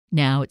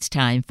Now it's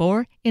time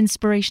for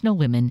Inspirational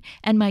Women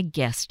and my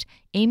guest,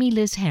 Amy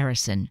Liz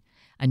Harrison,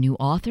 a new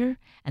author,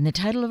 and the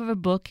title of her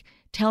book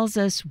tells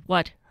us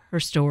what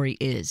her story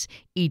is.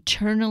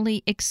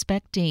 Eternally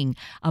Expecting.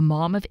 A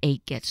mom of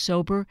 8 gets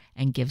sober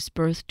and gives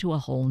birth to a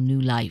whole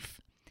new life.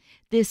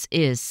 This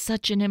is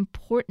such an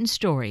important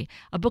story,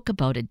 a book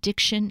about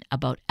addiction,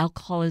 about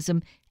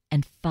alcoholism,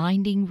 and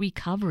finding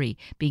recovery,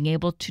 being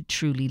able to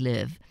truly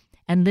live.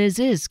 And Liz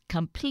is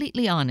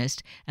completely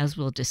honest, as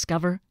we'll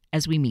discover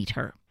as we meet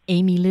her.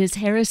 Amy Liz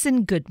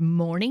Harrison, good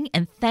morning,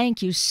 and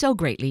thank you so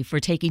greatly for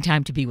taking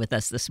time to be with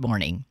us this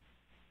morning.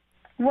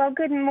 Well,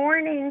 good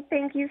morning.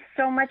 Thank you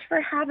so much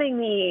for having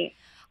me.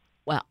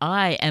 Well,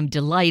 I am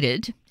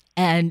delighted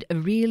and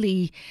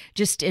really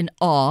just in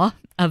awe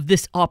of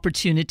this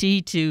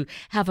opportunity to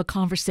have a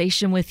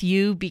conversation with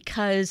you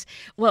because,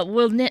 well,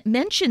 we'll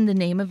mention the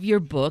name of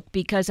your book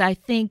because I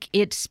think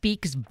it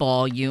speaks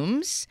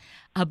volumes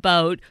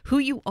about who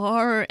you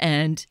are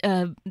and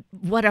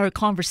what our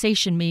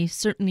conversation may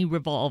certainly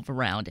revolve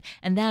around.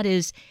 And that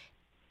is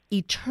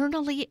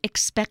Eternally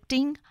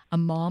Expecting. A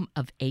mom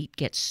of 8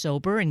 gets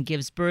sober and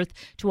gives birth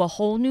to a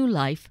whole new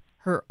life,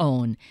 her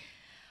own.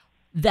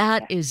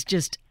 That is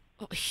just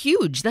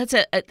huge. That's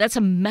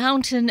a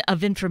mountain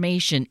of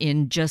information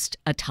in just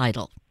a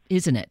title,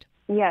 isn't it?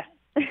 Yes.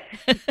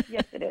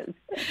 Yes, it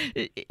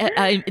is.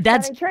 I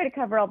try to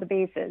cover all the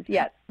bases.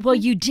 Yes. Well,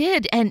 you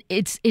did, and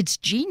it's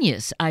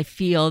genius. I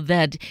feel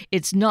that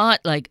it's not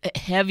like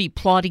heavy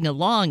plodding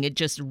along. It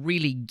just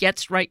really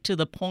gets right to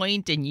the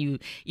point, and you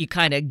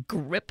kind of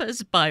grip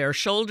us by our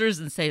shoulders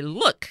and say,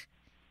 "Look,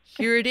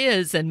 here it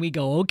is," and we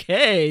go,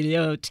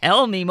 "Okay,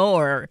 tell me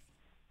more."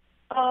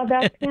 Oh,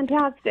 that's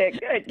fantastic.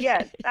 Good.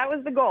 Yes, that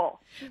was the goal.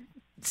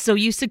 So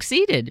you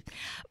succeeded.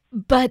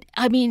 But,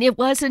 I mean, it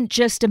wasn't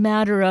just a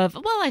matter of,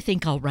 well, I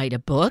think I'll write a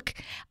book.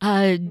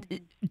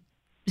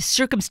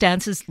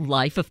 Circumstances,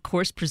 life, of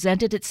course,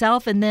 presented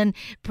itself. And then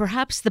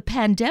perhaps the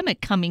pandemic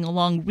coming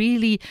along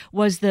really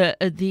was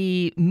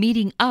the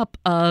meeting up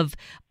of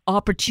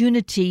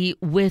opportunity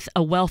with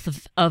a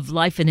wealth of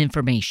life and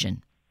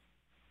information.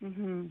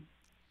 Mm-hmm.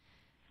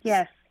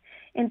 Yes.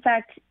 In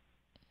fact,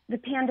 the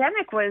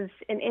pandemic was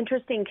an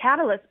interesting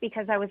catalyst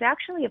because I was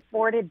actually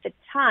afforded the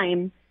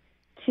time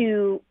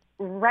to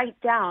write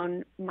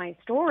down my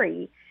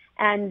story.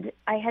 And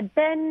I had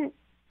been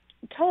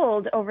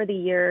told over the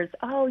years,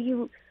 oh,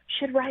 you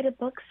should write a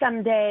book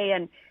someday.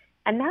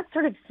 And that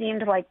sort of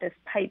seemed like this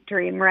pipe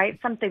dream, right?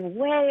 Something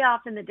way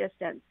off in the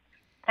distance.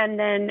 And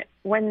then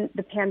when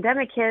the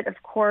pandemic hit,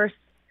 of course,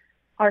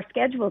 our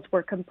schedules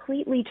were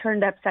completely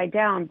turned upside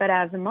down. But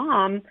as a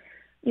mom,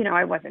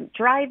 I wasn't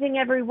driving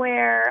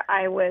everywhere.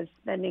 I was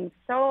spending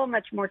so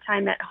much more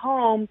time at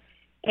home.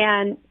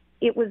 And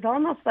it was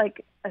almost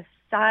like a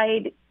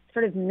side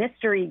sort of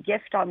mystery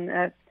gift on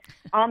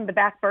the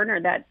back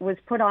burner that was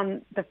put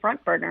on the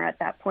front burner at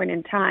that point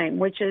in time,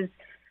 which is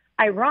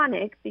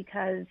ironic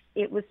because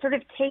it was sort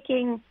of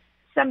taking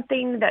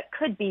something that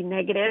could be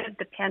negative,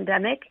 the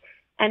pandemic,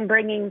 and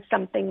bringing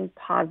something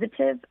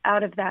positive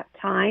out of that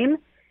time.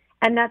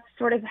 And that's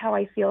sort of how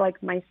I feel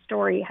like my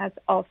story has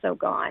also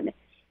gone,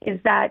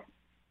 is that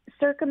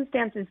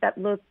circumstances that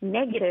look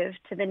negative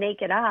to the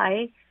naked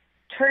eye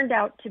turned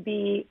out to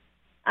be,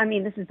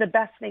 this is the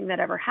best thing that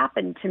ever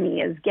happened to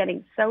me, is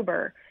getting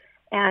sober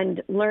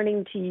and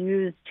learning to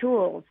use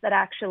tools that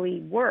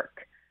actually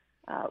work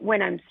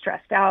when I'm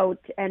stressed out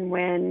and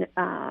when,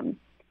 I'm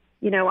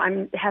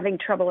having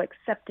trouble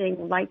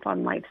accepting life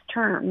on life's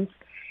terms.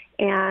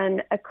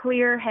 And a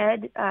clear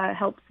head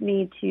helps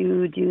me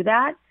to do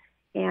that.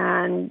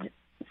 And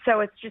so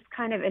it's just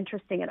kind of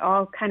interesting. It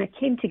all kind of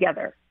came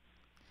together.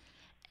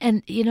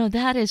 And,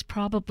 that is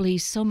probably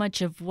so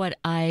much of what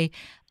I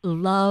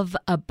love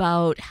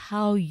about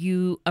how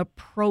you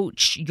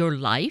approach your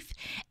life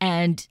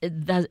and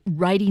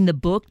writing the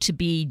book to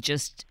be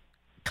just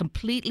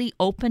completely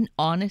open,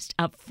 honest,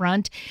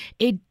 upfront.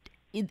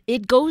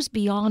 It goes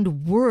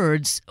beyond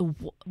words,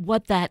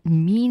 what that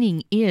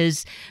meaning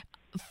is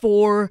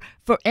for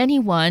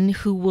anyone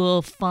who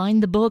will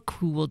find the book,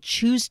 who will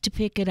choose to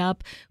pick it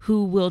up,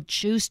 who will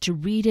choose to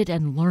read it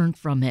and learn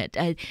from it.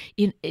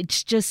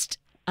 It's just...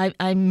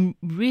 I'm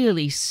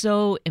really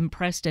so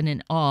impressed and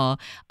in awe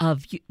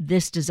of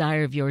this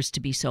desire of yours to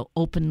be so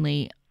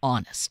openly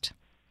honest.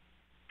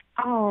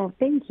 Oh,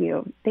 thank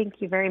you. Thank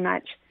you very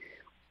much.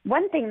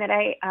 One thing that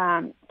I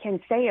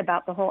can say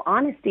about the whole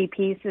honesty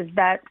piece is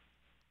that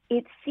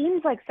it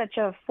seems like such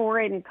a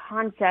foreign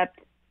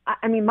concept.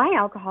 My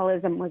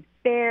alcoholism was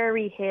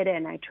very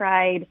hidden. I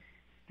tried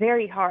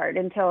very hard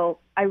until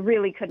I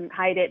really couldn't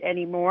hide it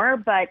anymore.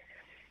 But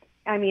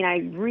I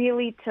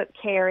really took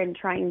care in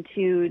trying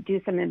to do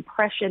some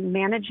impression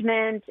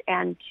management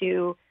and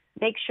to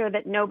make sure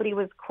that nobody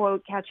was,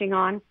 quote, catching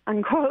on,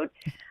 unquote.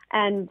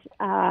 And,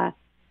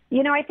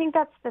 I think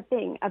that's the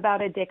thing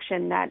about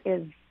addiction that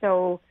is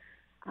so,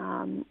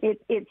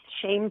 it's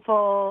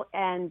shameful.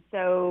 And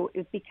so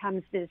it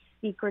becomes this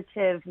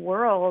secretive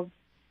world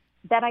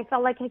that I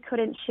felt like I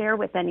couldn't share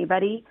with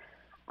anybody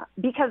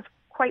because,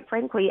 quite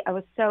frankly, I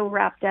was so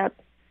wrapped up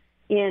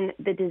in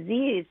the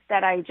disease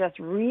that I just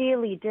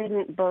really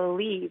didn't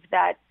believe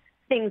that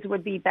things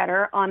would be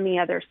better on the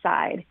other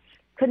side.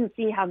 Couldn't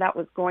see how that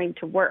was going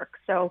to work.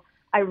 So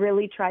I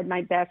really tried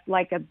my best,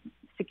 like a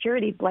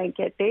security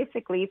blanket,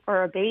 basically,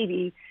 for a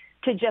baby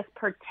to just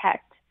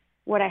protect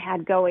what I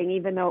had going,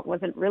 even though it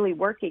wasn't really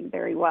working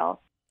very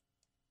well.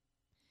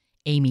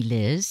 Amy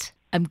Liz,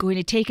 I'm going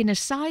to take an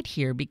aside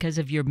here because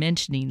of your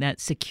mentioning that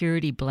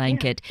security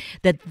blanket,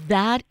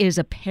 that is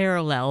a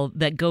parallel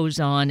that goes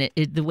on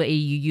the way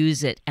you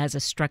use it as a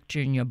structure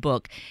in your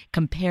book,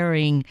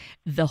 comparing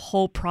the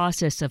whole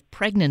process of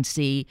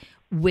pregnancy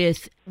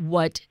with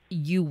what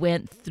you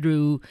went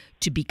through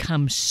to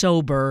become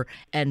sober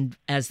and,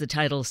 as the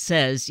title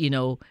says,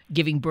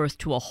 giving birth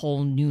to a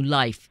whole new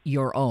life,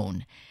 your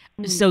own.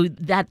 So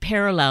that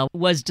parallel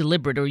was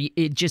deliberate, or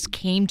it just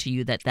came to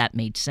you that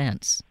made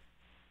sense?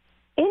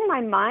 In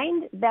my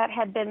mind, that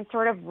had been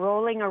sort of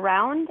rolling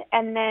around,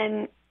 and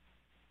then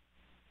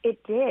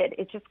it did.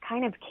 It just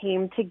kind of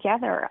came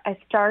together. I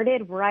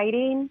started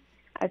writing.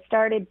 I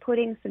started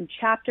putting some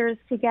chapters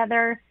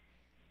together,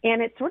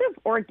 and it sort of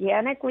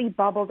organically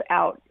bubbled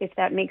out, if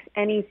that makes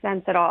any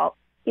sense at all.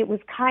 It was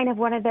kind of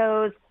one of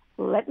those,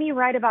 let me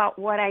write about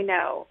what I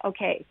know.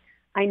 Okay,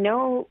 I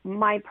know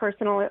my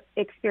personal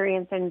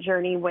experience and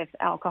journey with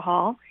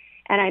alcohol,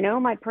 and I know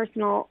my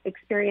personal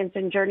experience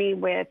and journey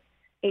with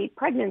 8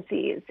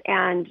 pregnancies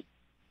and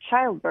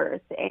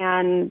childbirth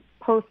and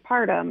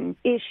postpartum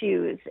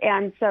issues.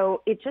 And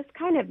so it just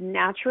kind of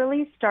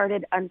naturally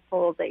started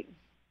unfolding.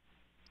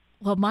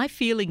 Well, my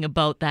feeling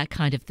about that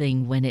kind of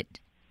thing when it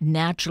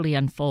naturally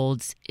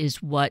unfolds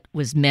is what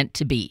was meant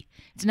to be.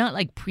 It's not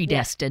like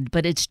predestined,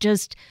 but it's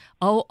just,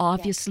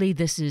 obviously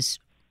this is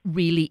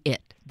really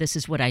it. This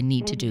is what I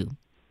need to do.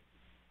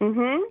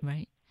 Mm-hmm.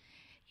 Right?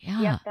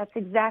 Yeah. Yep, that's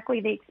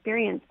exactly the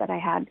experience that I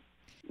had.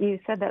 You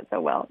said that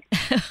so well.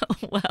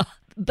 Well,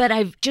 but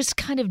I've just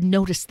kind of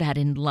noticed that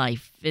in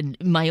life, in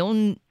my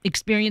own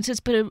experiences,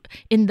 but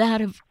in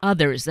that of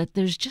others, that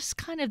there's just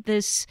kind of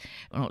this,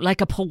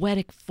 like a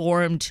poetic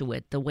form to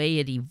it, the way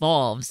it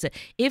evolves.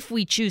 If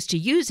we choose to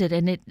use it,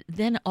 and it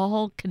then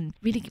all can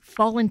really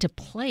fall into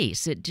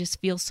place. It just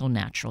feels so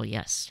natural,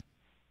 yes.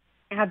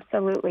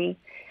 Absolutely.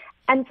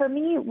 And for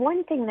me,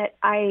 one thing that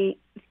I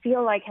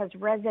feel like has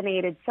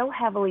resonated so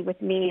heavily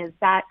with me is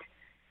that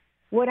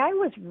what I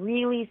was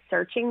really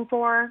searching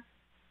for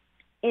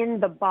in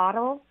the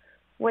bottle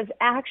was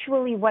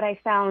actually what I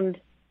found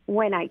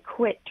when I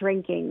quit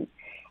drinking.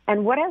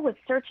 And what I was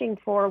searching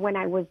for when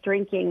I was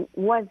drinking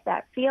was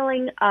that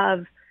feeling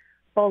of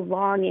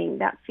belonging,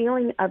 that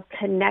feeling of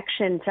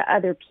connection to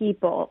other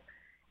people,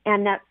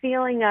 and that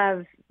feeling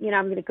of,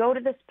 I'm going to go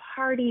to this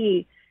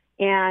party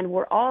and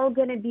we're all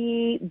going to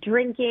be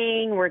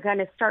drinking. We're going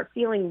to start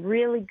feeling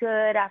really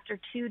good after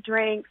 2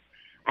 drinks.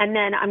 And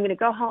then I'm going to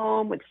go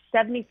home with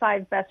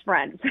 75 best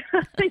friends.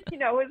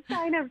 It's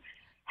kind of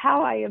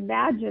how I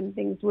imagined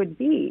things would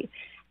be.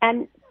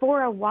 And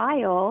for a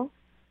while,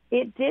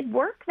 it did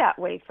work that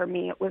way for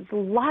me. It was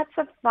lots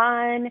of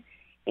fun,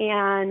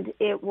 and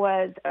it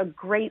was a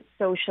great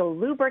social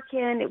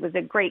lubricant. It was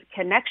a great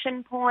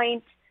connection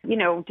point.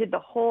 Did the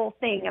whole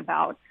thing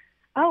about,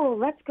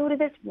 let's go to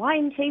this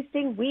wine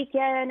tasting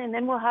weekend, and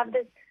then we'll have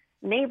this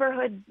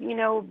neighborhood,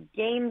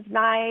 games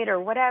night or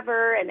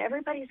whatever, and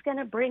everybody's going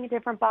to bring a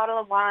different bottle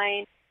of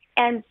wine.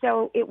 And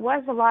so it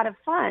was a lot of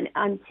fun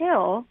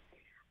until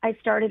I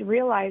started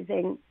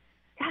realizing,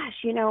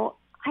 gosh,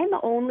 I'm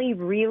only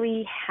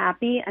really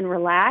happy and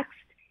relaxed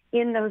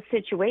in those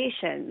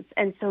situations.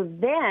 And so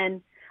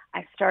then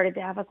I started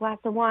to have a glass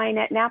of wine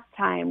at nap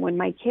time when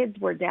my kids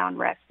were down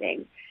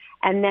resting.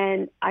 And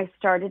then I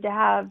started to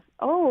have,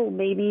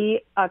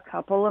 maybe a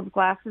couple of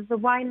glasses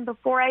of wine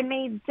before I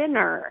made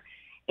dinner.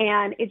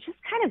 And it just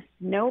kind of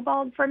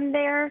snowballed from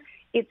there.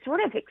 It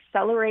sort of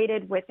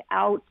accelerated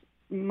without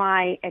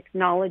my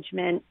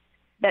acknowledgement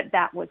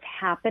that was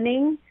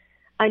happening,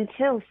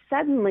 until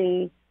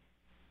suddenly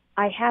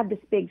I had this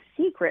big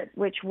secret,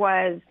 which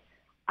was,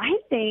 I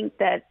think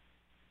that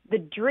the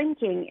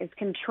drinking is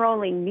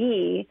controlling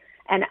me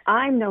and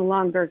I'm no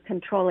longer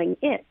controlling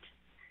it.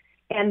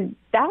 And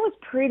that was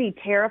pretty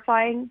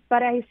terrifying,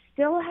 but I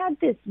still had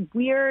this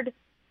weird,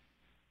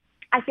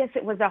 I guess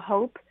it was a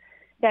hope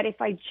that if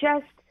I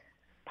just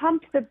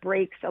pumped the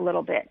brakes a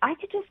little bit, I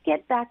could just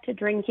get back to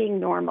drinking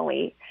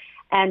normally.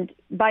 And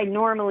by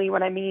normally,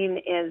 what I mean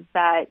is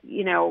that,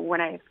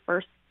 when I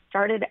first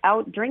started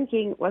out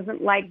drinking, it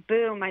wasn't like,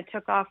 boom, I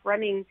took off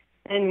running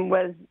and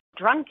was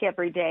drunk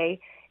every day.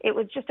 It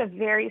was just a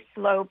very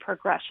slow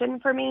progression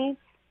for me.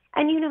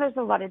 And, there's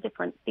a lot of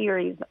different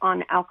theories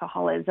on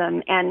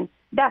alcoholism, and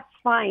that's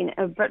fine.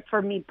 But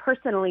for me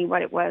personally,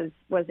 what it was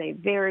a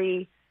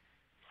very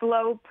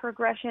slow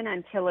progression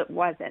until it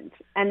wasn't.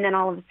 And then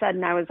all of a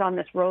sudden I was on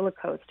this roller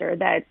coaster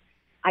that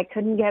I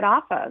couldn't get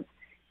off of.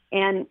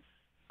 And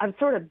I'm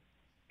sort of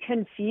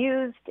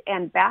confused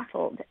and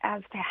baffled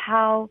as to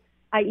how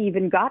I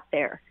even got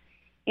there.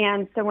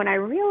 And so when I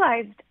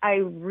realized I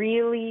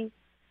really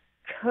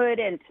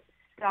couldn't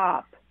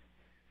stop,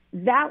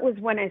 that was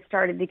when I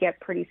started to get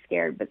pretty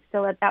scared. But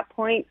still at that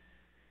point,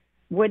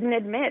 wouldn't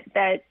admit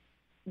that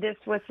this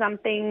was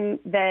something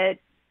that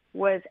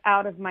was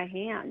out of my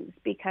hands,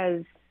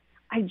 because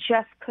I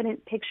just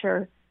couldn't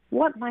picture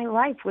what my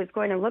life was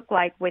going to look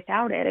like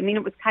without it. I mean,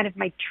 it was kind of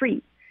my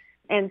treat.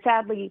 And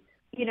sadly,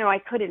 I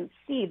couldn't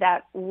see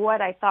that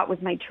what I thought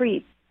was my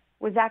treat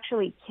was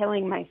actually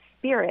killing my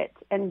spirit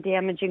and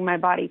damaging my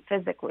body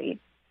physically.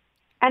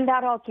 And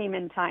that all came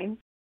in time.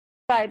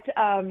 But,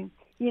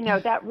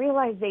 that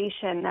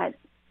realization that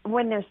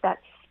when there's that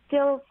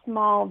still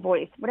small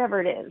voice,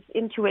 whatever it is,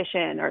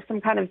 intuition or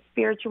some kind of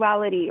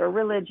spirituality or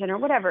religion or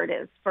whatever it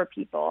is for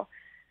people,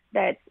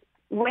 that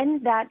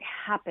when that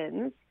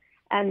happens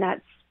and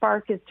that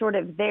spark is sort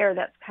of there,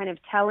 that's kind of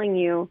telling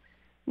you,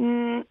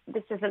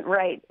 this isn't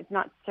right, it's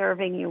not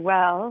serving you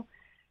well,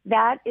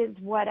 that is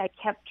what I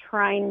kept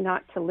trying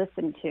not to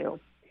listen to.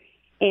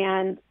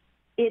 And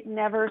it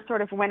never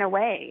sort of went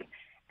away.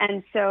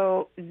 And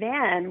so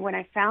then when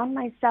I found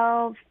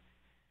myself,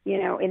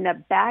 in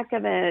the back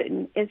of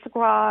an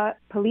Issaquah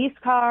police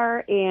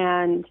car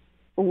and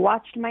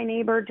watched my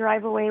neighbor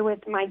drive away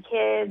with my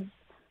kids,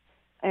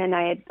 and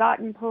I had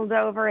gotten pulled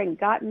over and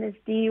gotten this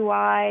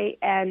DUI,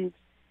 and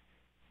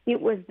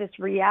it was this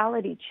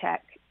reality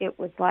check. It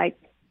was like,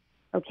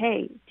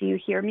 okay, do you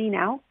hear me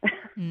now?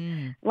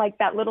 Like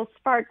that little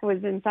spark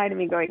was inside of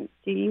me going,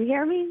 do you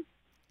hear me?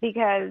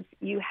 Because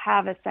you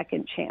have a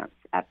second chance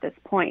at this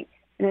point,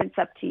 and it's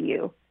up to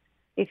you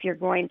if you're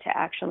going to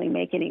actually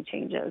make any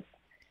changes.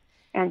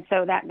 And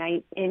so that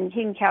night in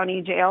King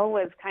County Jail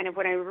was kind of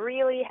when I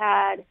really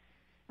had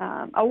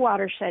a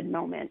watershed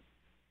moment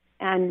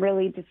and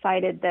really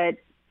decided that,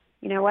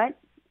 you know what,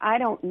 I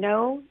don't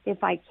know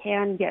if I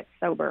can get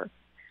sober.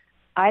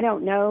 I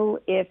don't know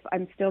if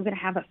I'm still going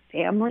to have a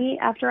family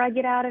after I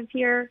get out of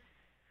here,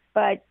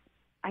 but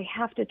I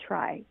have to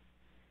try,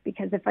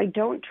 because if I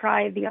don't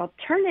try, the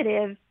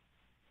alternative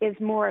is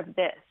more of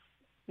this,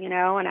 and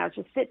I was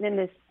just sitting in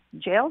this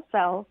jail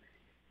cell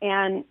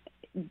and,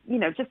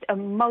 just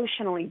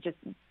emotionally just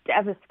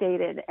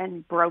devastated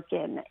and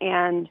broken,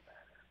 and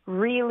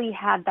really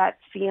had that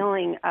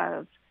feeling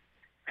of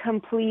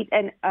complete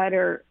and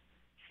utter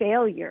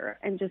failure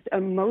and just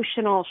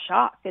emotional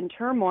shock and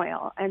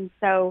turmoil. And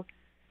so,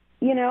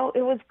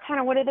 it was kind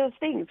of one of those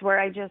things where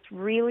I just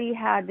really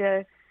had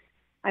to,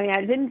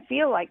 I didn't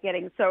feel like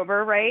getting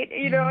sober, right?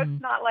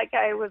 It's not like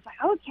I was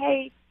like,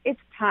 okay,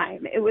 it's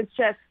time. It was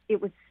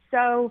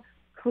so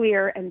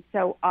clear and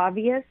so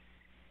obvious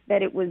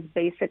that it was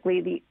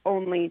basically the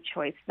only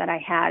choice that I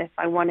had if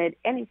I wanted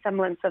any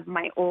semblance of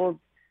my old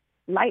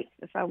life,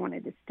 if I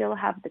wanted to still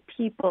have the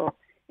people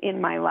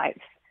in my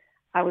life.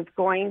 I was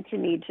going to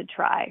need to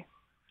try.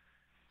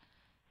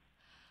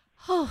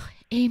 Oh,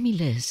 Amy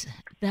Liz,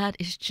 that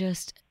is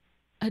just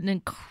an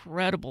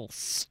incredible,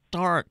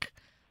 stark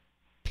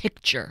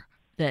picture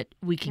that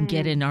we can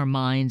get in our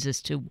minds as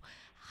to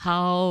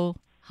how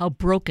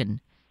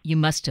broken you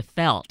must have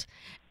felt.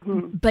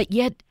 But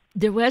yet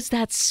there was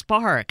that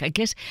spark. I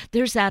guess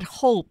there's that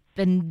hope,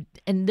 and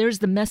there's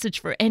the message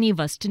for any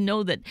of us to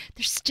know that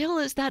there still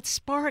is that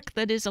spark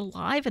that is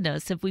alive in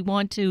us if we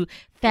want to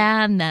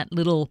fan that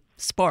little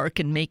spark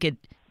and make it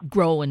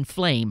grow and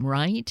flame,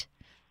 right?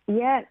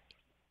 Yes,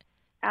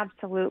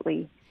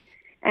 absolutely.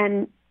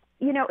 And,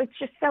 it's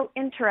just so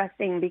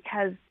interesting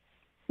because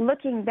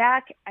looking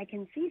back, I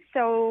can see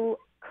so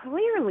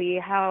clearly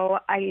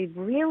how I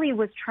really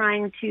was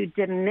trying to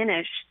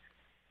diminish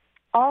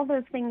all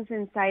those things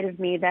inside of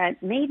me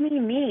that made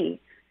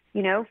me,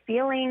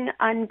 feeling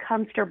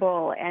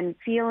uncomfortable and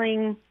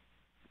feeling,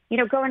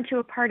 going to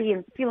a party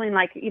and feeling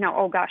like,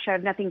 oh gosh, I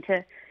have nothing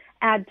to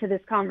add to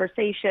this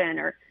conversation.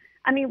 Or,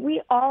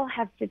 we all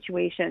have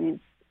situations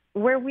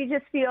where we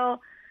just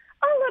feel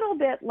a little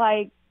bit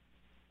like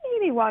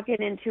maybe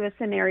walking into a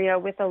scenario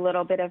with a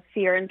little bit of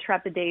fear and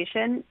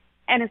trepidation.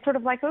 And it's sort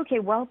of like, okay,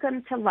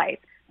 welcome to life.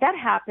 That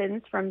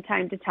happens from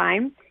time to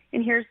time.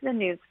 And here's the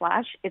news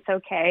flash. It's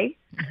okay.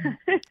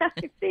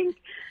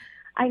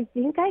 I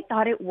think I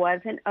thought it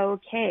wasn't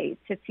okay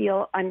to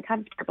feel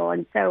uncomfortable.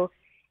 And so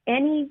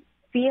any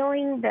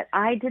feeling that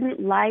I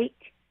didn't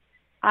like,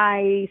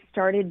 I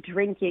started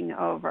drinking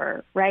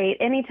over, right?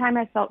 Anytime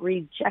I felt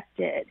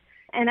rejected.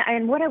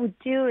 And what I would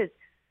do is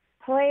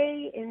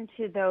play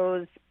into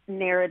those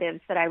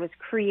narratives that I was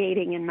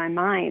creating in my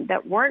mind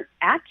that weren't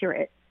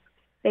accurate.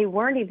 They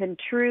weren't even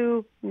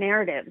true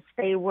narratives.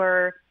 They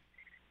were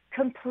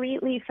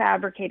completely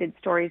fabricated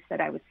stories that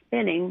I was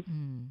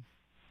spinning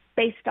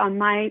based on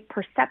my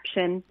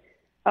perception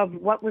of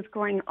what was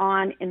going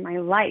on in my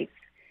life.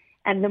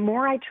 And the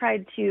more I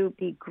tried to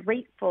be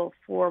grateful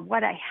for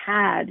what I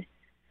had,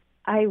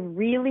 I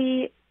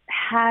really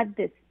had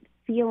this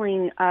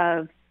feeling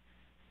of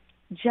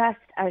just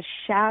a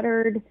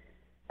shattered,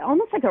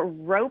 almost like a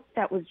rope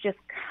that was just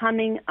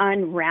coming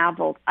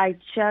unraveled. I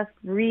just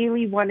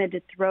really wanted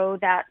to throw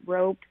that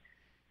rope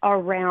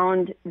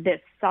around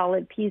this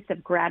solid piece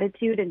of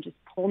gratitude and just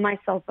pull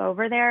myself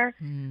over there.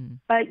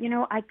 But,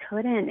 I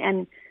couldn't.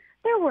 And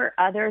there were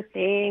other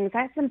things.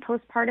 I had some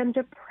postpartum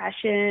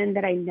depression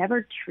that I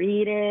never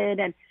treated,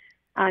 and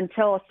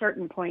until a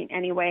certain point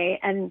anyway.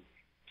 And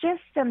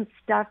just some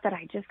stuff that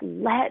I just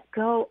let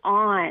go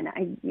on.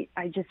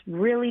 I just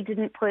really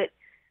didn't put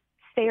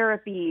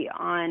therapy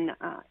on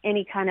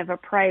any kind of a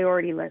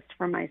priority list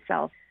for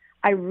myself.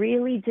 I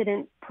really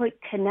didn't put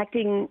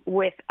connecting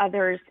with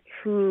others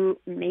who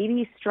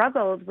maybe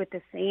struggled with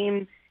the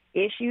same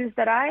issues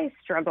that I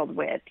struggled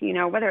with,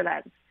 whether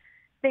that's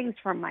things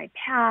from my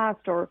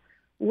past or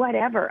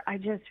whatever. I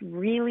just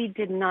really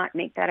did not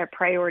make that a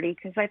priority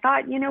because I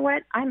thought, you know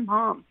what, I'm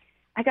mom.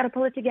 I got to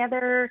pull it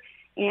together,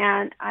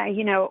 and I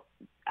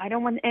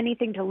don't want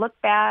anything to look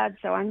bad,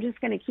 so I'm just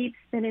going to keep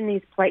spinning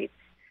these plates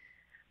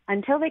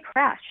until they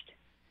crashed.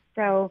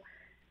 So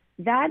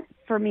that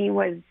for me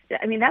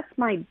that's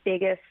my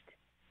biggest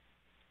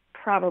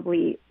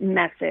probably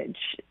message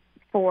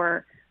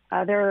for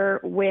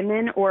other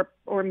women or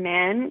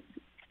men,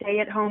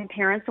 stay-at-home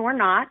parents or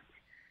not,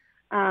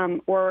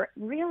 or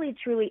really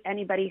truly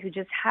anybody who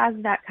just has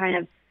that kind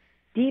of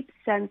deep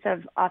sense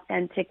of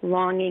authentic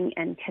longing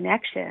and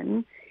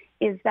connection,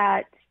 is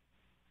that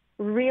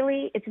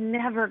really it's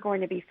never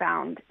going to be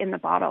found in the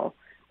bottle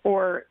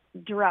or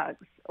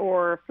drugs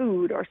or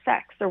food or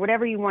sex or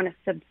whatever you want to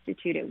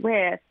substitute it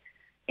with.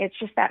 It's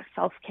just that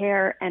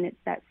self-care, and it's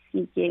that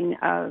seeking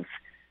of,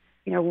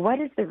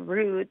 what is the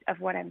root of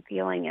what I'm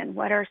feeling, and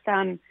what are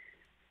some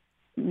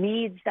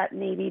needs that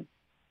maybe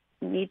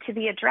need to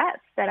be addressed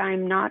that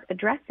I'm not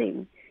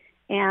addressing,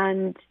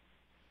 and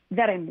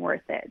that I'm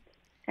worth it,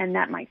 and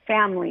that my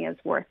family is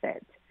worth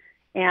it.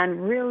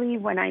 And really,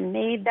 when I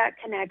made that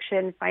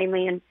connection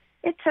finally, and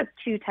it took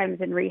 2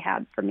 times in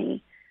rehab for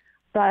me,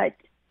 but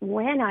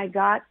when I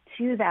got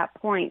to that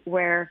point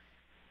where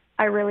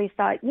I really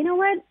thought, you know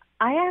what,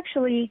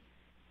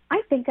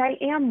 I think I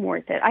am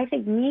worth it. I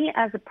think me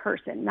as a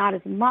person, not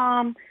as a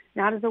mom,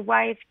 not as a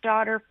wife,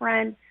 daughter,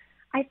 friend,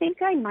 I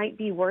think I might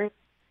be worth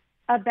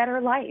a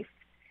better life.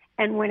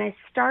 And when I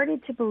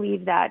started to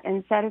believe that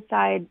and set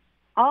aside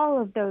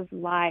all of those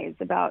lies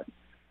about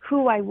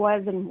who I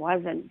was and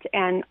wasn't,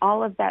 and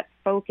all of that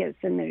focus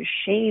and those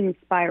shame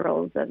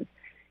spirals of,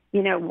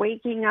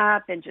 waking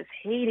up and just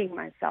hating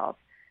myself,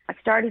 I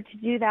started to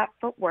do that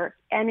footwork,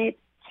 and it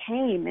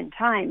came in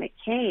time. It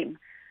came.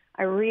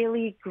 I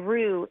really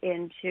grew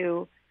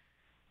into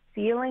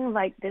feeling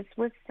like this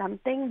was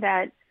something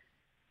that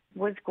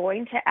was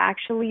going to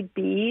actually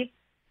be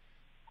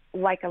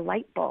like a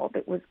light bulb.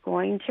 It was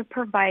going to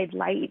provide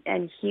light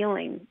and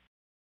healing,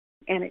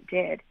 and it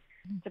did.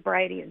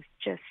 Sobriety has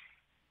just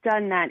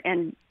done that,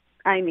 and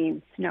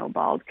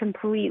snowballed,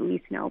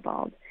 completely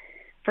snowballed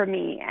for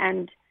me.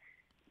 And,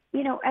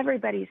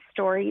 everybody's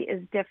story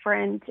is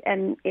different,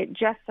 and it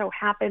just so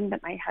happened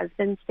that my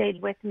husband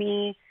stayed with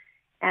me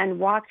and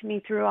walked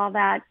me through all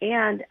that,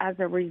 and as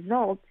a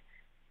result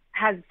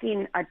has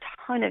seen a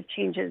ton of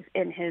changes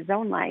in his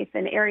own life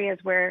in areas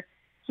where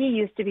he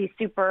used to be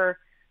super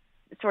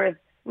sort of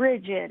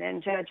rigid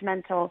and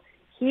judgmental.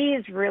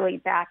 He's really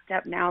backed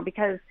up now,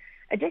 because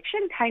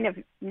addiction kind of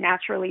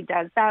naturally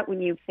does that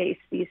when you face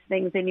these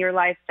things in your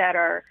life that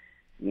are,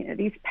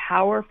 these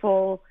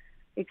powerful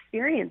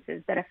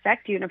experiences that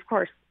affect you. And of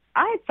course,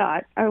 I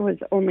thought I was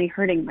only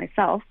hurting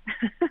myself.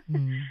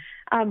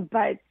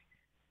 But,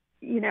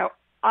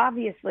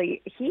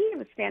 obviously he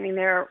was standing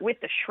there with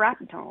the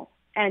shrapnel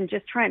and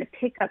just trying to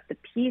pick up the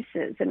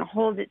pieces and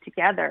hold it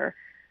together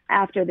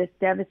after this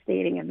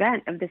devastating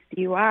event of this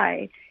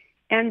DUI.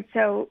 And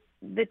so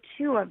the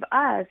two of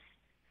us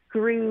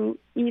grew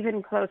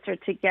even closer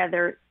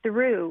together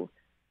through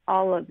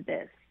all of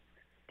this,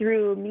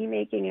 through me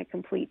making a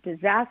complete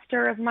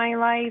disaster of my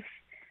life,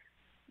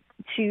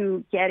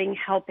 to getting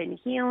help in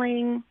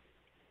healing.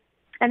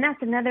 And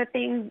that's another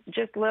thing,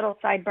 just little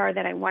sidebar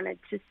that I wanted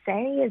to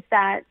say, is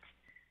that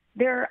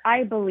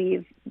I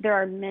believe there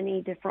are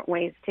many different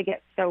ways to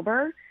get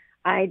sober.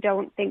 I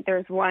don't think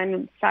there's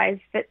one size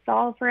fits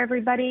all for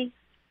everybody.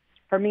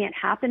 For me, it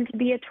happened to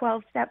be a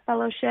 12-step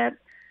fellowship,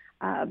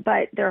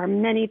 but there are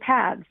many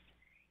paths.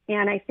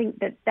 And I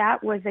think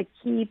that was a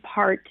key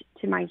part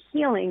to my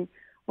healing,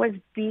 was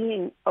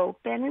being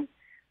open,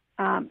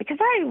 because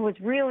I was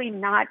really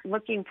not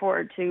looking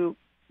forward to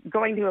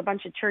going to a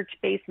bunch of church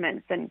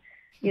basements and,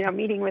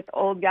 meeting with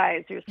old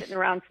guys who are sitting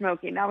around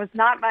smoking. That was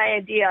not my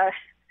idea,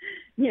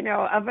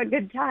 of a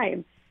good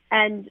time.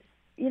 And,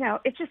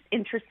 it's just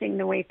interesting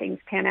the way things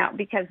pan out,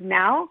 because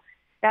now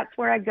that's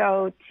where I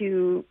go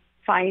to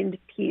find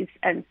peace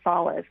and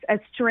solace, as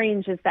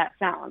strange as that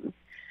sounds.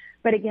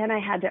 But again, I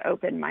had to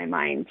open my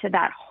mind to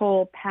that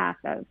whole path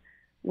of,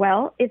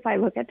 well, if I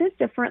look at this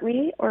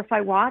differently, or if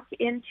I walk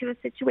into a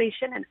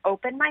situation and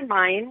open my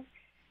mind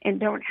and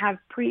don't have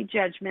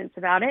prejudgments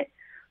about it,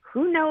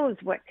 who knows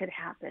what could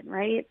happen,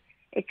 right?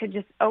 It could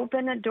just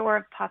open a door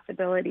of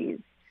possibilities.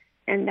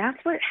 And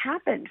that's what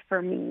happened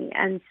for me.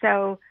 And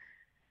so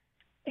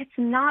it's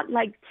not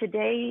like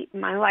today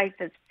my life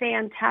is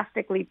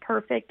fantastically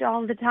perfect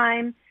all the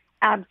time.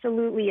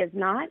 Absolutely is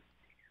not.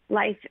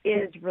 Life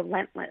is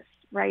relentless,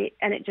 right?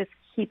 And it just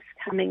keeps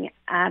coming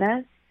at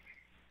us.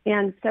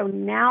 And so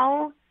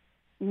now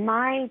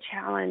my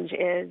challenge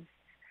is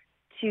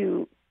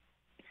to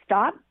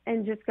stop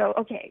and just go,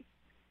 okay,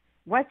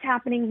 what's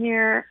happening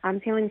here? I'm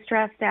feeling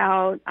stressed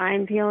out.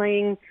 I'm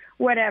feeling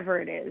whatever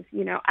it is,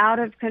 out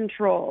of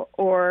control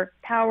or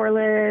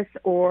powerless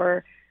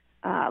or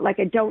like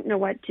I don't know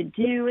what to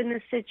do in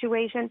this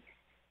situation.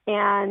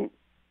 And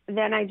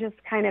then I just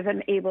kind of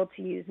am able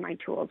to use my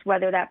tools,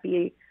 whether that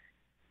be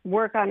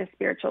work on a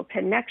spiritual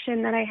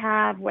connection that I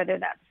have, whether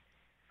that's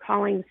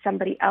calling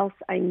somebody else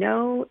I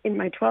know in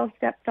my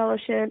 12-step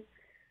fellowship,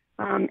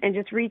 and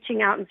just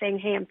reaching out and saying,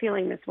 hey, I'm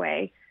feeling this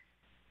way.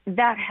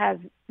 That has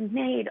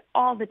made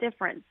all the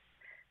difference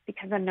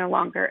because I'm no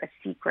longer a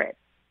secret,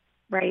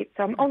 right?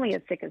 So I'm only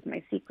as sick as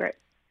my secret.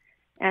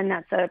 And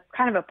that's a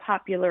kind of a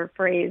popular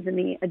phrase in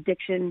the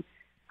addiction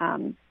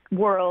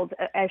world,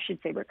 I should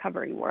say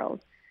recovery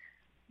world.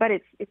 But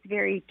it's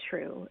very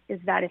true, is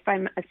that if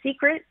I'm a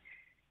secret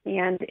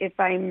and if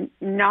I'm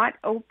not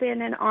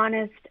open and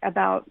honest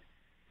about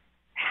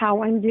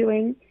how I'm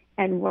doing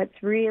and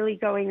what's really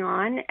going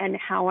on and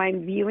how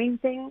I'm viewing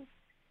things,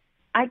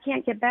 I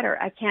can't get better.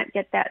 I can't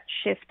get that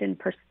shift in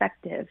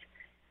perspective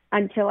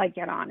until I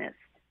get honest.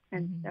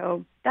 And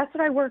so that's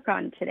what I work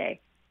on today.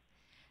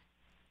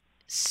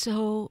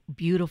 So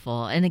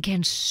beautiful. And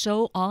again,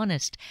 so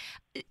honest.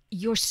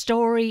 Your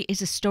story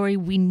is a story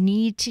we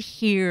need to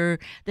hear,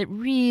 that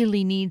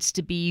really needs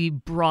to be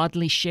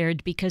broadly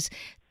shared, because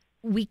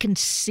we can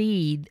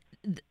see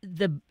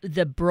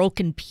the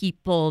broken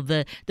people,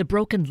 the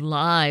broken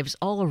lives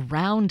all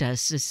around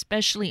us,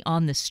 especially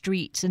on the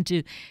streets, and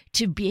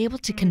to be able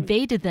to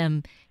convey to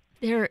them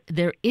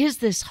there is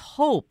this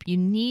hope. You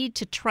need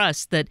to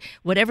trust that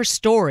whatever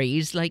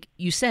stories, like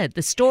you said,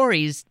 the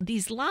stories,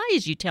 these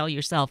lies you tell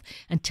yourself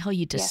until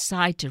you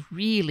decide to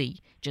really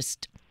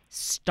just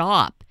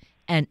stop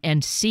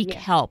and seek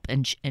help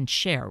and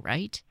share,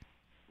 right?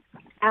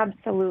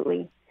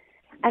 Absolutely.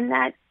 And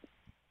that,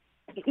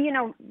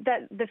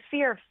 the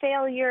fear of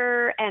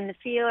failure and the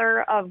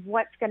fear of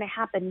what's going to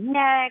happen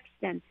next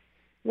and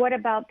what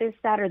about this,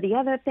 that, or the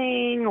other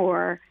thing,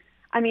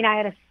 I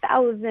had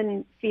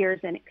 1,000 fears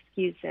and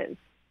excuses.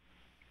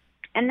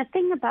 And the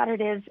thing about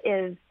it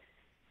is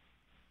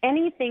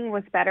anything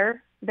was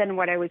better than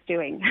what I was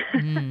doing.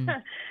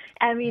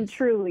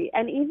 Truly.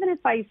 And even if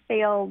I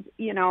failed,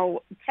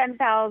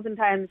 10,000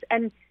 times,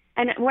 and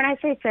when I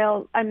say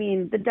fail,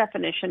 the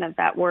definition of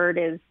that word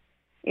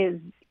is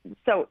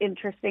so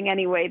interesting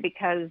anyway,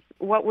 because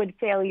what would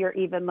failure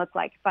even look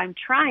like? If I'm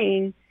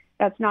trying,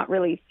 that's not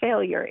really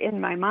failure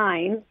in my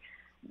mind,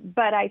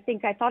 but I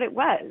think I thought it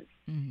was.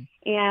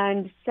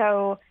 And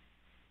so,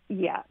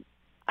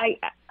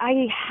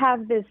 I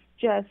have this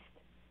just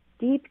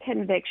deep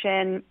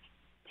conviction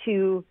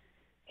to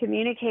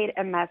communicate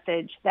a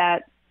message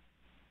that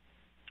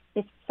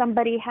if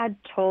somebody had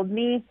told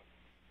me,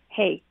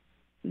 hey,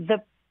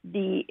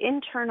 the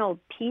internal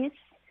peace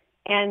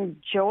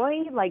and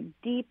joy, like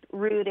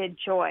deep-rooted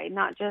joy,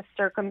 not just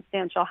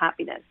circumstantial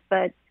happiness,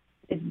 but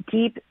the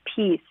deep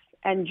peace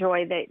and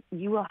joy that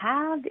you will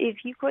have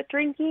if you quit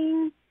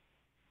drinking,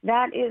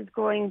 that is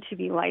going to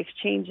be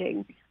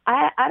life-changing.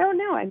 I don't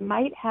know. I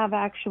might have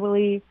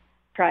actually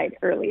tried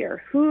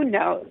earlier. Who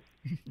knows?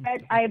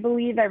 But I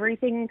believe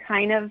everything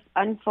kind of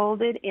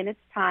unfolded in its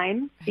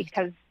time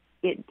because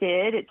it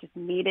did. It just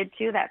needed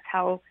to. That's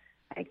how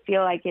I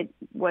feel like it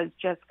was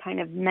just kind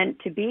of meant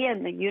to be,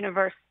 and the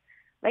universe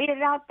laid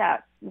it out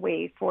that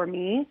way for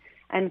me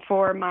and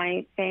for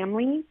my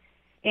family.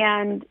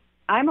 And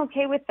I'm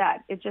okay with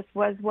that. It just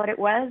was what it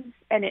was,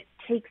 and it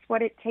takes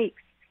what it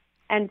takes.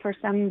 And for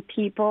some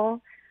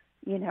people,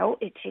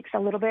 it takes a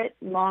little bit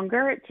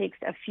longer. It takes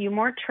a few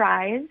more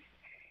tries.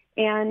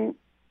 And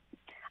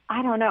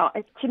I don't know.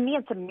 To me,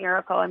 it's a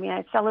miracle.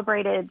 I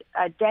celebrated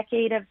a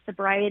decade of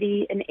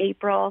sobriety in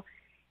April.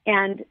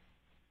 And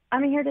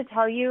I'm here to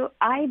tell you,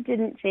 I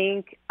didn't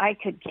think I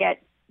could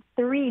get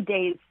 3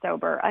 days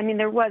sober.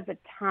 There was a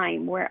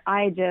time where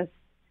I just,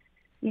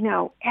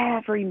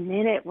 every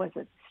minute was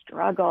a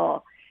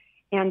struggle.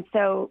 And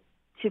so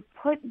to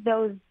put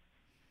those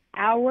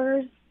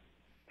hours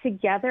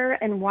together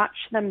and watch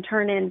them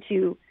turn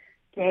into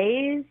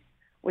days,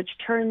 which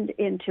turned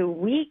into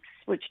weeks,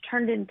 which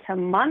turned into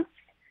months,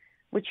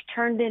 which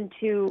turned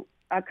into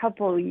a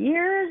couple of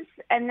years,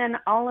 and then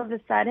all of a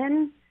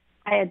sudden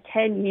I had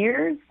 10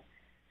 years.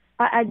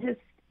 I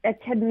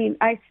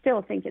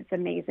still think it's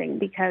amazing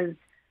because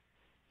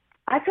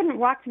I couldn't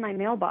walk to my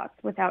mailbox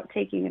without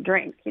taking a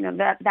drink.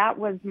 That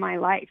was my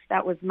life.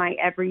 That was my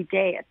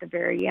everyday at the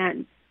very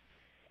end.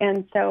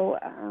 And so,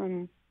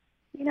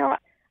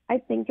 I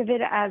think of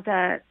it as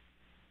a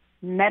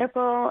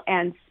medical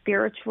and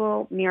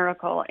spiritual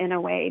miracle in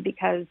a way,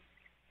 because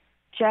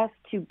just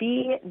to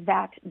be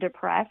that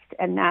depressed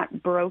and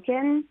that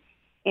broken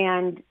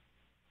and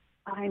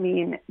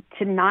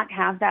to not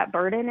have that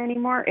burden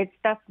anymore,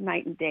 that's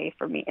night and day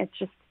for me. It's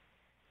just,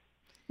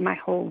 my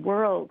whole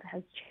world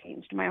has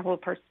changed. My whole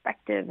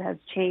perspective has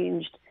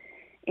changed.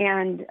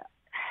 And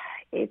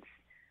it's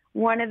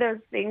one of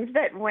those things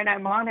that when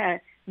I'm on a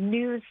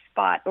news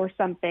spot or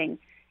something,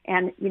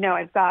 and,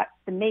 I've got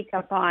the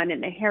makeup on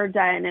and the hair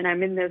done and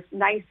I'm in this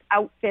nice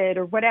outfit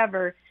or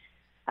whatever,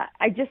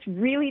 I just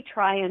really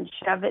try and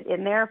shove it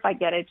in there if I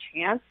get a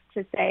chance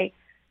to say,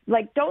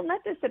 like, don't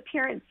let this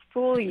appearance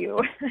fool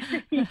you.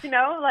 You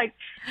know, like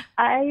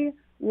I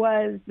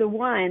was the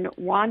one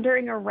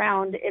wandering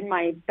around in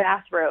my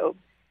bathrobe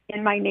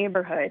in my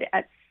neighborhood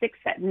at 6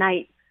 at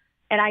night.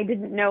 And I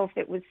didn't know if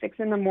it was 6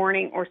 in the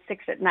morning or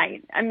 6 at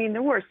night. I mean,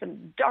 there were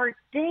some dark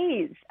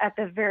days at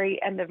the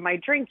very end of my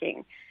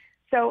drinking.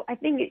 So I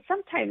think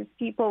sometimes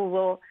people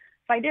will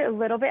find it a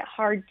little bit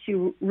hard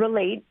to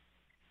relate,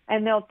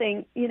 and they'll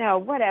think, you know,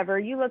 whatever,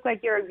 you look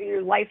like you're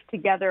your life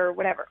together or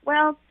whatever.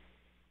 Well,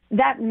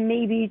 that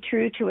may be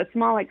true to a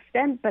small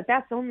extent, but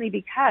that's only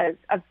because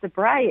of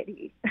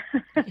sobriety.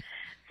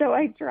 So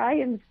I try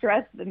and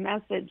stress the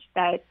message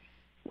that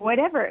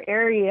whatever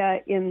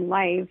area in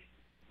life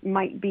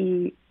might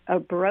be a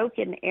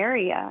broken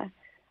area,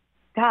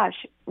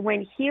 gosh,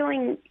 when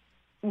healing,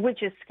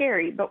 which is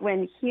scary, but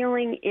when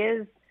healing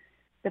is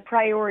the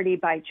priority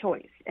by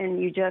choice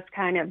and you just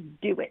kind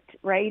of do it,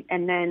 right?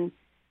 And then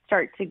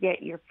start to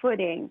get your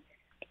footing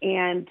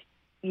and,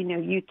 you know,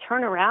 you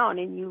turn around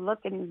and you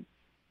look and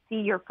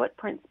see your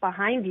footprints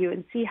behind you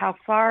and see how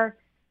far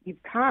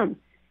you've come.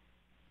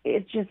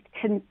 It's just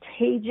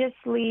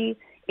contagiously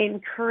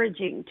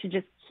encouraging to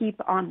just keep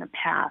on the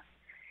path.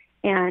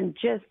 And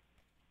just,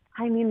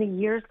 I mean, the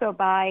years go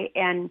by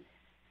and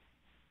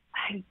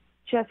I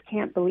just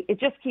can't believe it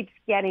just keeps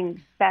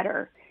getting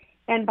better.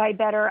 And by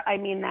better, I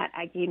mean that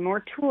I gain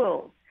more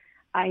tools.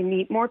 I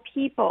meet more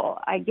people.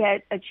 I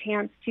get a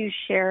chance to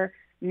share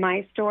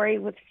my story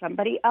with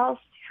somebody else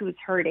who's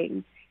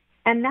hurting.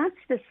 And that's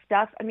the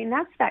stuff, I mean,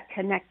 that's that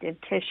connective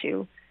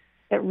tissue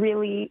that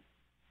really,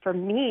 for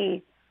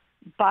me,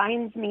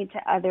 binds me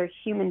to other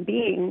human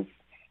beings.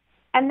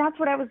 And that's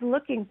what I was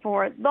looking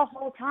for the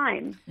whole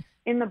time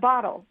in the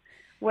bottle,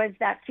 was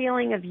that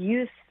feeling of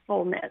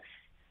usefulness,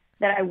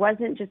 that I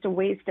wasn't just a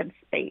waste of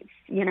space,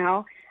 you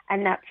know,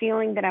 and that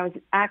feeling that I was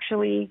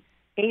actually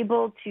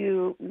able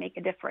to make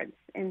a difference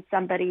in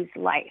somebody's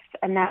life,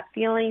 and that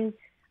feeling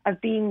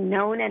of being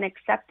known and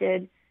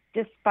accepted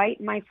despite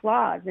my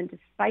flaws and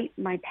despite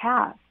my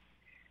past.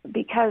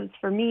 Because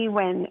for me,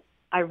 when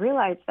I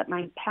realized that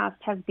my past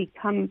has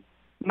become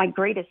my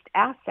greatest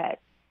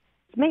asset,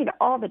 it's made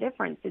all the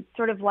difference. It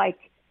sort of like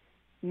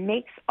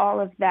makes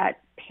all of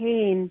that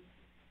pain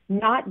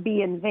not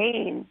be in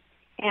vain,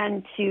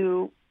 and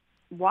to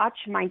watch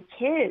my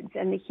kids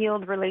and the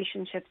healed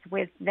relationships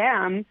with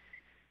them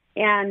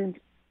and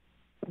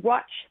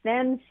watch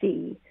them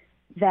see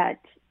that,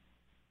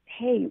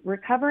 hey,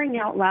 recovering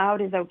out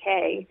loud is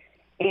okay.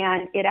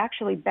 And it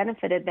actually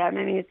benefited them.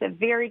 I mean, it's a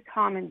very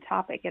common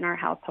topic in our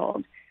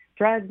household,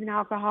 drugs and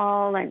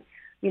alcohol and,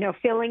 you know,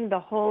 filling the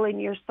hole in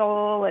your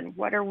soul. And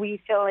what are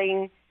we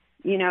filling,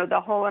 you know,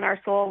 the hole in our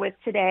soul with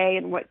today?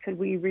 And what could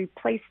we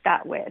replace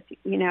that with?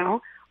 You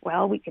know,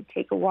 well, we could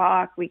take a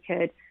walk. We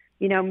could,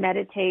 you know,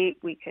 meditate.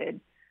 We could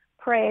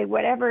pray,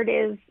 whatever it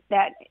is,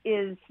 that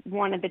is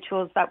one of the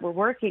tools that we're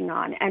working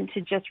on. And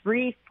to just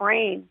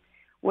reframe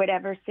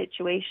whatever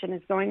situation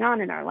is going on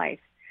in our life.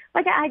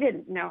 Like, I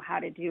didn't know how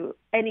to do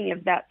any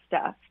of that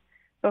stuff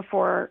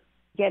before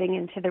getting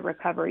into the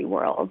recovery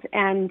world.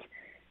 And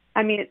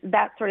I mean,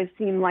 that sort of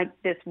seemed like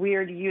this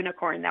weird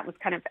unicorn that was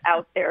kind of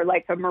out there,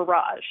 like a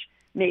mirage.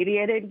 Maybe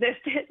it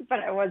existed, but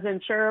I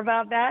wasn't sure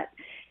about that.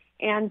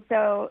 And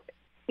so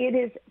it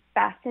is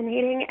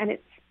fascinating, and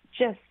it's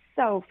just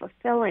so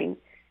fulfilling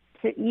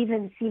to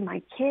even see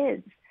my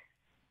kids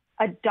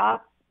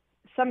adopt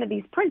some of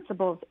these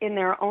principles in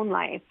their own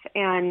life.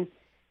 And,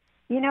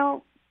 you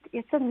know,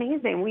 it's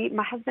amazing.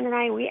 My husband and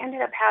I, we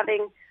ended up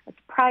having a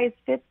surprise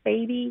 5th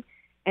baby,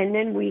 and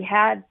then we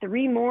had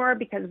 3 more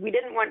because we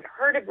didn't want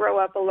her to grow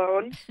up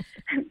alone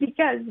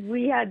because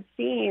we had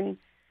seen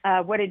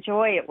what a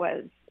joy it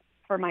was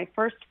for my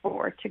first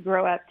 4 to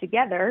grow up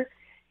together,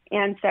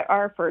 and so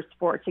our first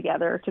 4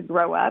 together to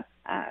grow up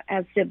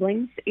as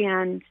siblings.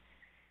 And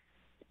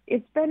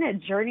it's been a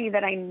journey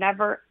that I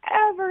never,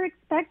 ever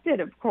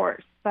expected, of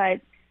course,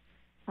 but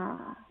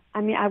I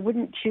mean, I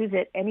wouldn't choose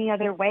it any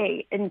other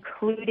way,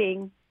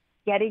 including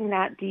getting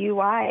that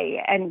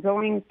DUI and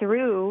going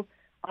through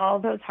all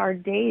those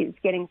hard days,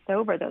 getting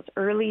sober, those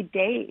early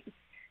days.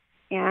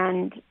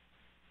 And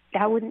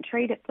I wouldn't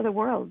trade it for the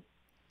world.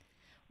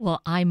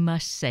 Well, I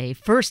must say,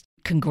 first,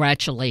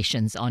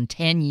 congratulations on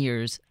 10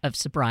 years of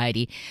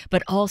sobriety,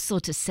 but also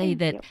to say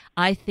that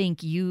I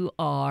think you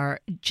are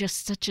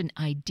just such an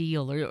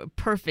ideal or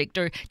perfect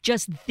or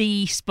just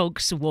the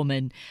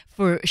spokeswoman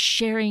for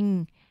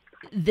sharing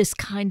this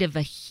kind of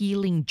a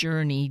healing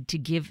journey to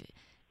give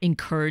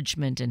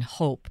encouragement and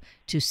hope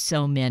to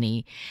so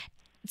many.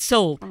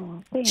 So,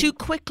 too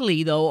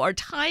quickly, though, our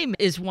time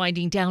is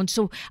winding down.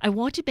 So I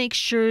want to make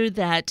sure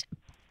that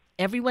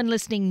everyone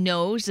listening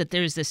knows that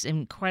there's this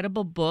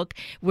incredible book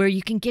where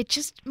you can get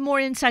just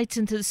more insights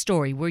into the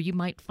story, where you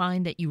might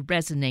find that you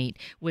resonate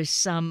with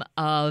some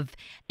of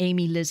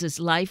Amy Liz's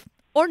life.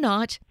 Or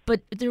not,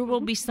 but there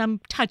will be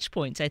some touch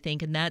points, I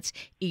think, and that's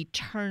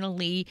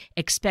Eternally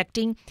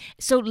Expecting.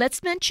 So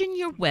let's mention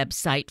your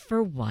website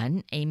for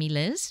one, Amy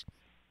Liz.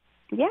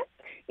 Yes,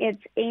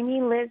 It's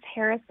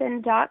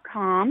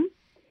amylizharrison.com.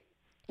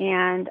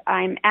 And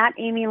I'm at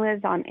Amy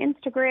Liz on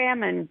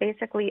Instagram and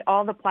basically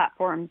all the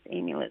platforms,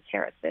 Amy Liz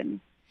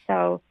Harrison.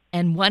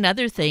 And one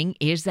other thing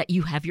is that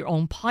you have your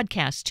own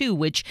podcast too,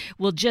 which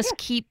will just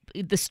keep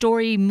the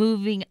story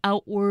moving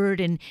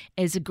outward and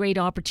is a great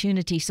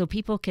opportunity so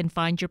people can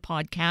find your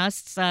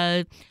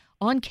podcasts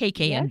on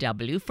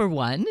KKNW for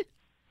one.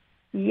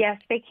 Yes,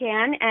 they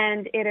can.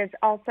 And it is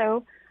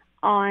also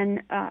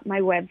on my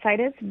website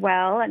as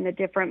well and the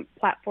different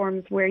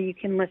platforms where you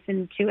can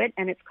listen to it.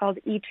 And it's called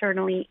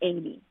Eternally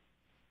 80.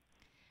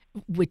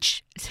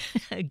 Which,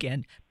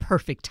 again,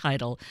 perfect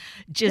title.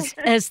 Just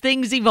as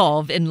things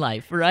evolve in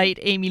life, right,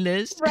 Amy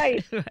Liz?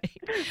 Right.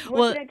 Right.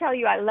 What can I tell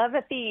you? I love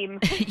a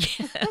theme.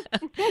 Yeah.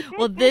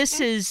 Well, this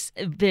has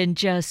been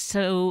just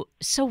so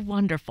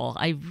wonderful.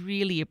 I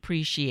really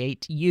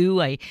appreciate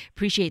you. I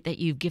appreciate that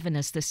you've given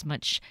us this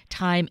much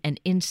time and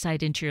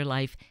insight into your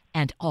life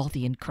and all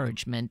the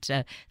encouragement.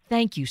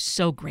 Thank you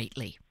so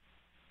greatly.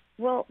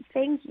 Well,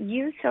 thank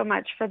you so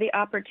much for the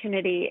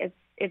opportunity.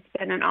 It's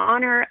been an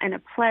honor and a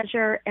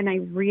pleasure, and I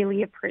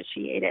really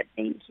appreciate it.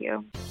 Thank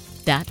you.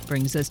 That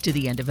brings us to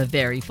the end of a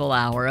very full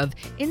hour of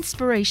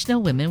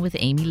Inspirational Women with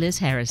Amy Liz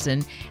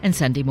Harrison and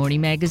Sunday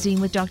Morning Magazine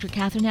with Dr.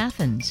 Catherine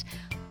Athens.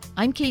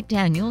 I'm Kate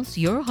Daniels,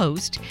 your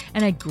host,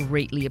 and I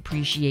greatly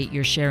appreciate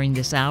your sharing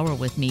this hour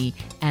with me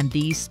and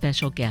these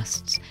special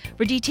guests.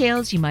 For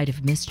details you might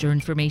have missed or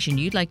information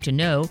you'd like to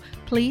know,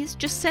 please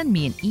just send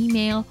me an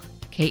email,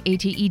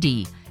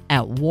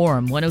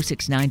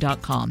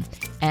 kated@warm1069.com,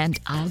 and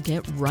I'll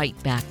get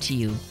right back to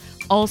you.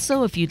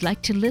 Also, if you'd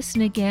like to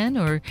listen again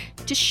or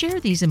to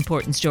share these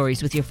important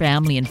stories with your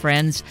family and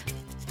friends,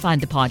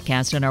 find the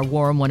podcast on our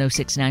Warm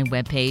 1069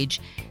 webpage.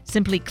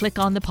 Simply click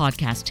on the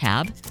podcast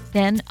tab,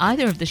 then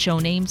either of the show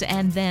names,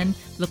 and then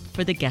look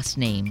for the guest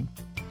name.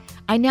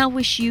 I now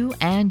wish you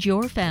and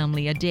your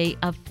family a day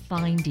of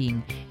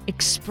finding,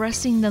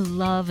 expressing the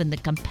love and the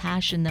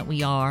compassion that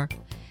we are.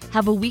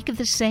 Have a week of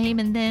the same,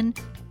 and then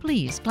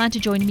please plan to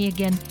join me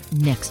again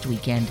next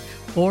weekend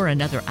for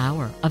another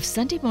hour of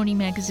Sunday Morning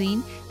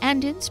Magazine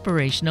and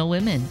Inspirational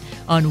Women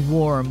on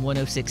Warm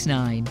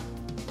 1069.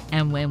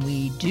 And when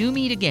we do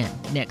meet again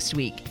next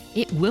week,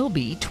 it will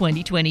be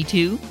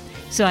 2022.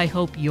 So I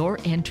hope your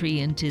entry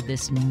into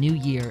this new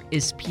year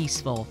is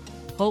peaceful,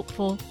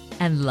 hopeful,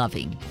 and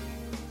loving.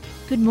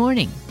 Good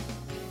morning.